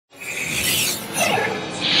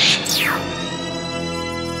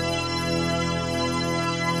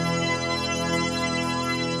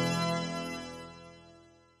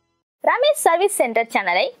Service Center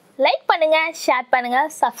சேனலை like பண்ணுங்க, share பண்ணுங்க,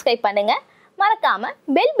 சப்ஸ்கிரைப் பண்ணுங்க, மறக்காம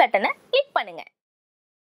பெல் பட்டனை கிளிக் பண்ணுங்க.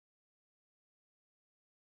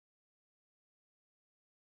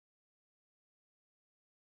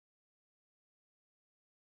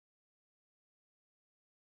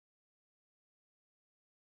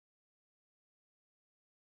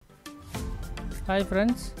 Hi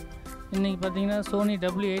friends, இன்னைக்கு பார்த்தீங்கன்னா Sony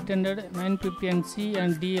w800 950c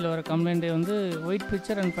and d ல வர கம்ப்ளைண்ட் வந்து white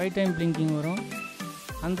picture and 5 time blinking வரும்.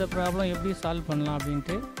 அந்த ப்ராப்ளம் எப்படி சால்வ் பண்ணலாம்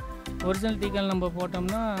அப்படின்ட்டு ஒரிஜினல் டீக்கான் நம்ம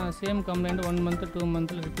போட்டோம்னா same complaint 1 month 2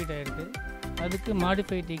 month repeat ஆகிடுது. அதுக்கு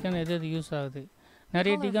மாடிஃபைட் டீக்கான் எது யூஸ் ஆகுது,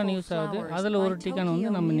 நிறைய டீக்கான் யூஸ் ஆகுது. அதில் ஒரு டீக்கான்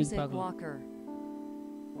வந்து நம்ம இன்றைக்கி பார்க்கலாம்.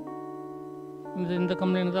 இந்த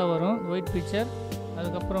கம்ப்ளைண்ட் தான் வரும், ஒயிட் பிக்சர்.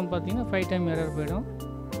 அதுக்கப்புறம் பார்த்தீங்கன்னா 5 டைம் எரர் போயிடும்.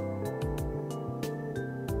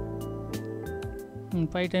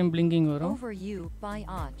 5 டைம் blinking வரும். Overview by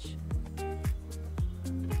Arch.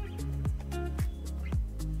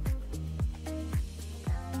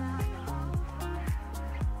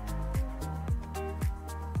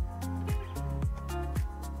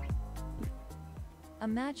 A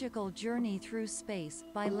Magical Journey Through Space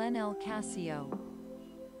by Lenel Casio.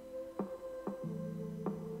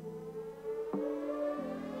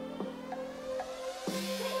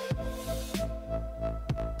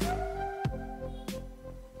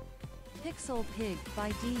 Pixel Pig by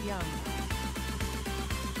D. Young.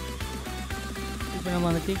 இப்போ நம்ம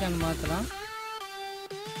அந்த டீக்கான் மாற்றலாம்.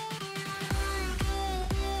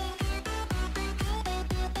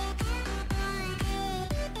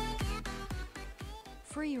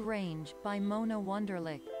 Free Range by Mona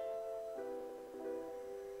Wunderlich.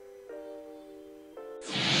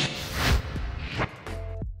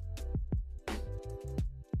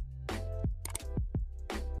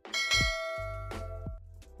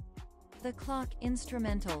 The Clock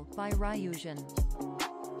Instrumental by Ryujan.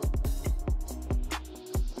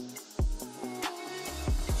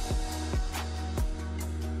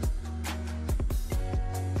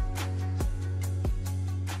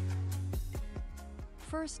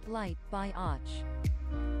 First Light by Arch.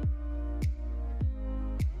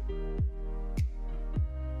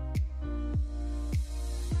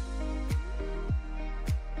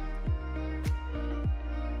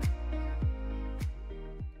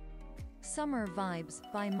 Summer Vibes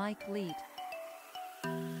by Mike Leet.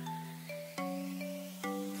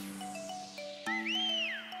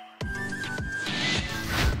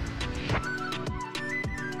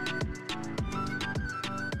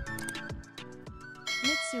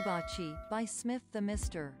 Mitsubachi by Smith the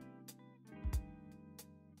Mister.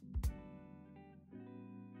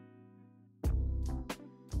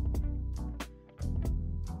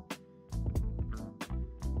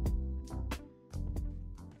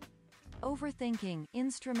 Overthinking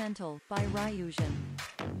Instrumental by Ryujan.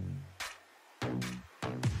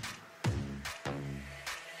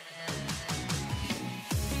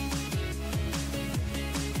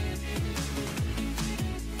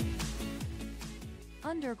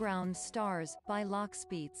 Underground Stars by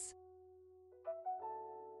Lockspeets.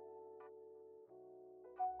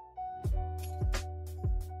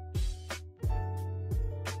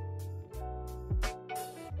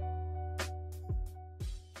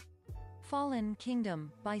 Fallen Kingdom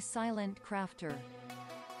by Silent Crafter.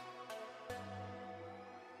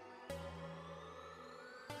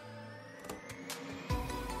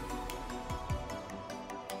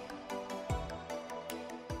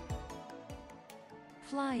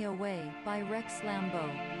 Fly Away by Rex Lambo.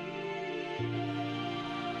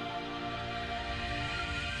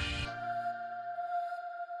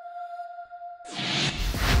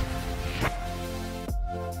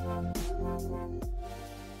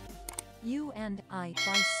 You and I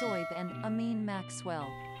by Soib and Amin Maxwell.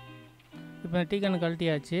 இப்போ டீக்கான்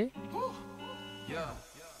கழட்டியாச்சு.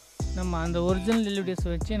 நம்ம அந்த original எல்இடிஎஸ்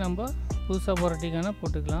வச்சு நம்ம புதுசாக போகிற டீக்கானை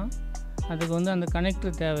போட்டுக்கலாம். அதுக்கு வந்து அந்த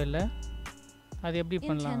கனெக்டர் தேவையில்லை. அது எப்படி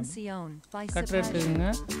பண்ணலாம்? கட் எடுத்துக்கோங்க.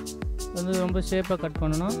 வந்து ரொம்ப ஷேப்பாக கட்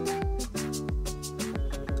பண்ணணும்.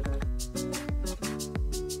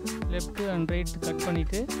 லெஃப்ட் அண்ட் ரைட் கட்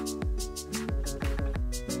பண்ணிவிட்டு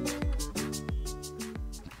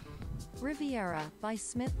Riviera by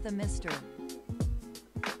Smith the Mister.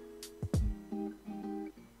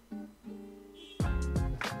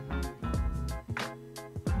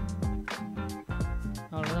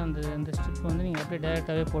 அவ்வளோதான். அந்த ஸ்டிப் வந்து நீங்கள் அப்படியே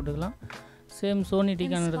டைரெக்டாகவே போட்டுக்கலாம். சேம் சோனி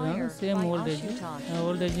டீக்கான் எடுத்தாங்க, சேம்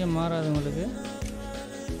வோல்டேஜே மாறாது உங்களுக்கு.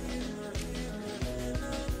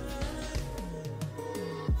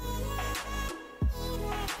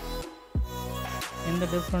 எந்த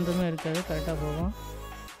டிஃப்ரெண்ட்டுமே இருக்காது, கரெக்டாக போகும்.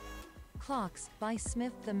 Clocks by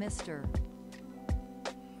Smith the Mister.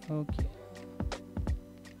 Okay.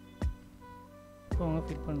 அவங்க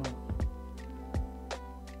ஃபிட் பண்ணுவாங்க.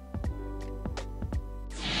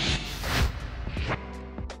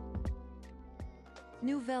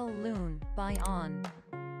 Nouvelle Lune by On.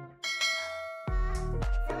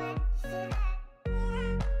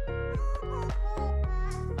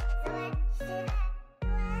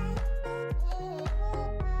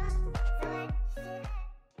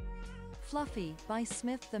 Fluffy by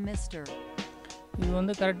Smith the Mister. இது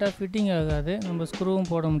வந்து கரெக்டாக ஃபிட்டிங் ஆகாது, நம்ம ஸ்க்ரூவும்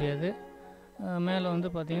போட முடியாது. மேலே வந்து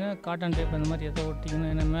பார்த்திங்கன்னா காட்டன் டேப் அந்த மாதிரி எதை ஒட்டிக்கணும்.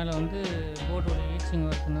 ஏன்னா மேலே வந்து போர்டோட ஈச்சிங்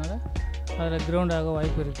வரதுனால அதில் கிரவுண்ட் ஆக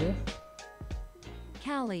வாய்ப்பு இருக்குது.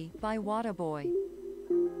 Cali by Waterboy.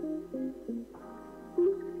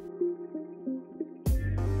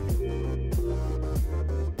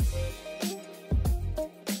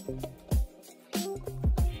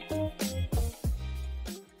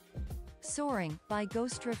 Soaring by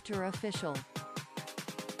Ghost Drifter Official.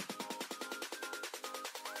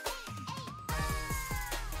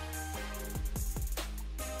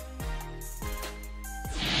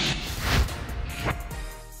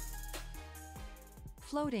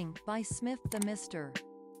 Floating by Smith the Mister.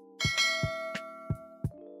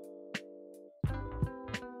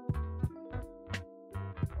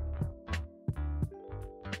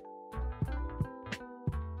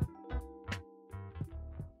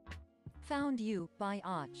 Found You by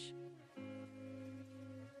Och.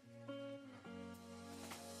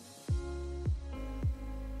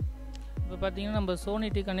 இப்போ பார்த்தீங்கன்னா நம்ம சோனி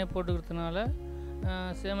டிக்கானே போட்டுக்கிறதுனால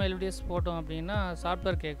சேம் எல்விடிஎஸ் போட்டோம் அப்படின்னா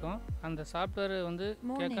சாஃப்ட்வேர் கேட்கும். அந்த சாஃப்ட்வேர் வந்து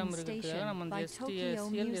கேட்காம இருக்கிறதுக்காக நம்ம அந்த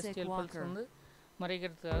எஸ்டிஎல் பல்ஸ் வந்து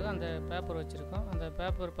மறைக்கிறதுக்காக அந்த பேப்பர் வச்சுருக்கோம். அந்த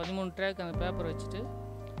பேப்பர் 13 ட்ராக் அந்த பேப்பர் வச்சுட்டு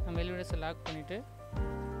நம்ம எல்விடிஎஸை லாக் பண்ணிவிட்டு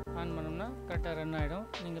ஆன் பண்ணோம்னா கரெக்டாக ரன் ஆகிடும்.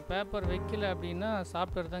 நீங்கள் பேப்பர் வைக்கல அப்படின்னா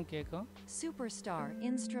சாஃப்ட்வேர் தான் கேட்கும். Superstar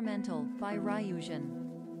Instrumental by Ryujan.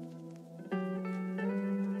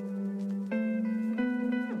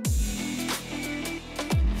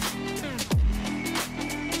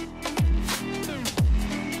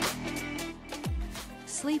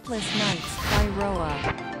 Sleepless Nights by Roa.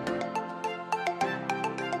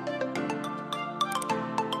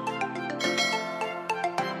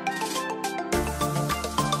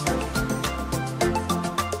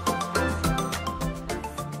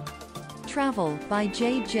 Travel by J.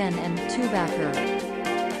 Jen and Tubacker.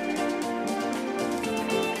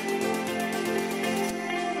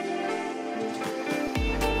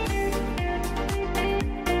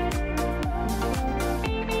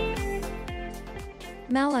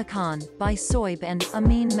 Malakan by Soib and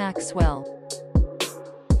Amin Maxwell.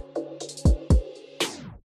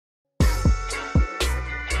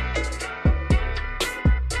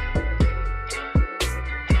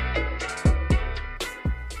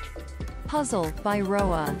 Puzzle by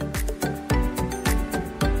Roa.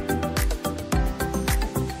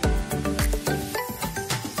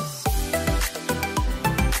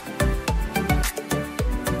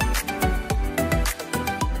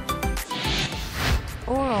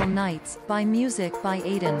 Oral Nights by Music by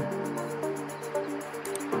Aiden.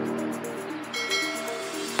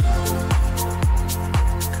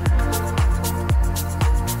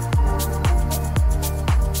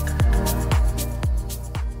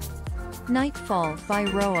 Nightfall by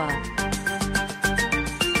Roa.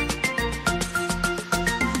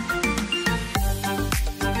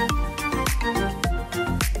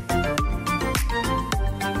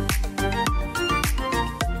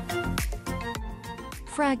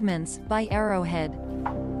 Fragments by Arrowhead.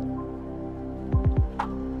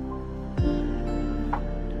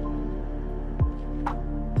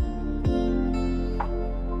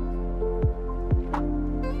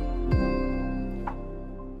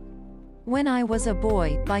 When I Was a Boy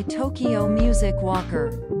by Tokyo Music Walker.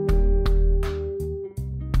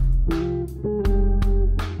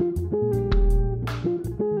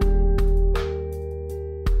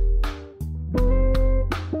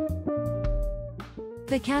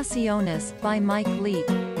 Vacaciones by Mike Leap.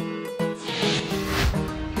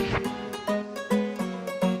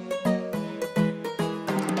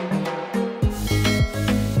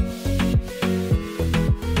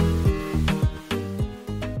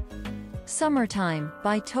 Summertime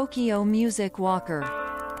by Tokyo Music Walker.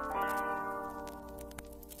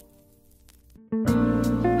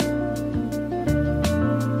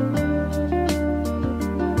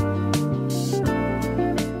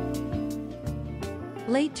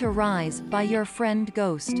 Late to Rise by Your Friend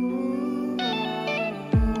Ghost.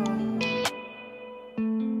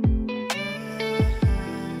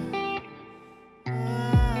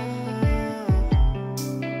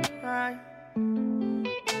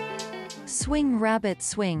 Swing Rabbit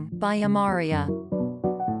Swing by Amaria.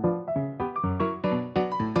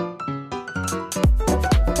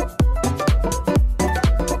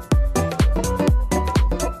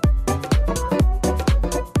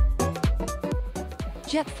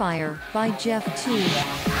 Jetfire by Jeff 2.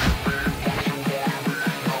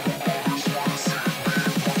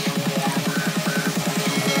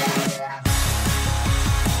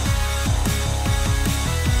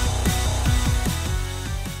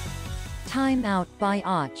 Time Out by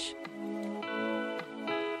Och.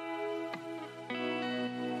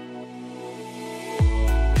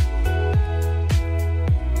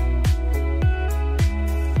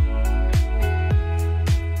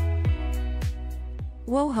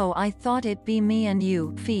 Whoa, I thought it'd be me and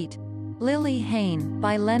you, feat. Lily Hain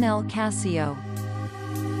by Lenel Casio.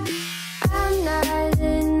 I'm not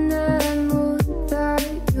in the mood,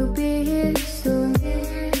 but you'll be here soon.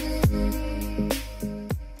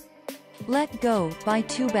 Let Go by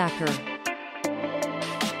Tubacker.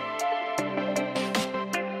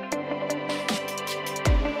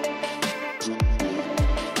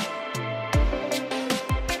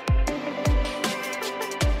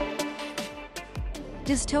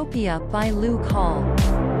 Dystopia by Luke Hall.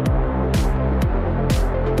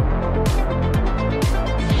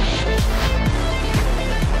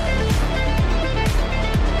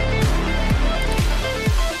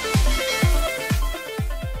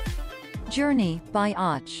 Journey by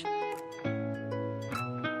Och.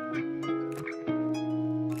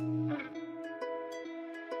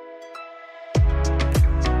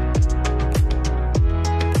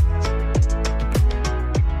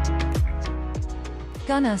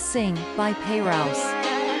 Gonna Sing by Payrouse.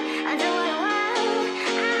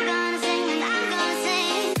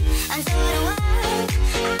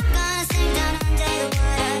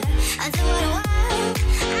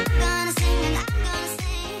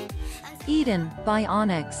 Eden by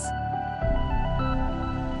Onyx.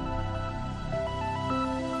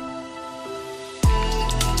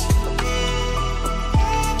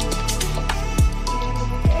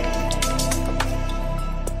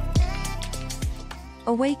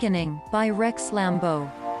 Awakening by Rex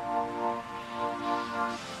Lambeau.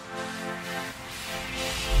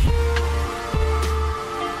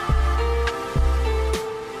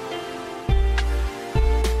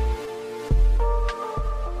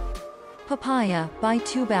 Papaya by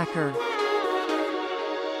Tubacker.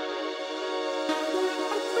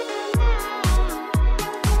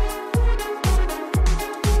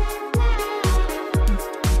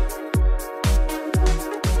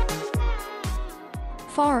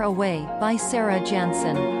 Far Away by Sarah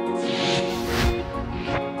Jansen.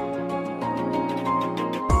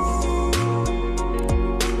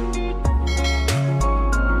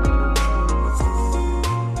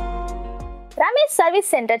 Ramesh Service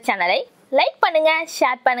Center channel like பண்ணுங்க,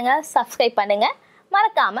 share பண்ணுங்க, subscribe பண்ணுங்க.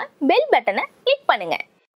 மறக்காம bell பட்டனை click பண்ணுங்க.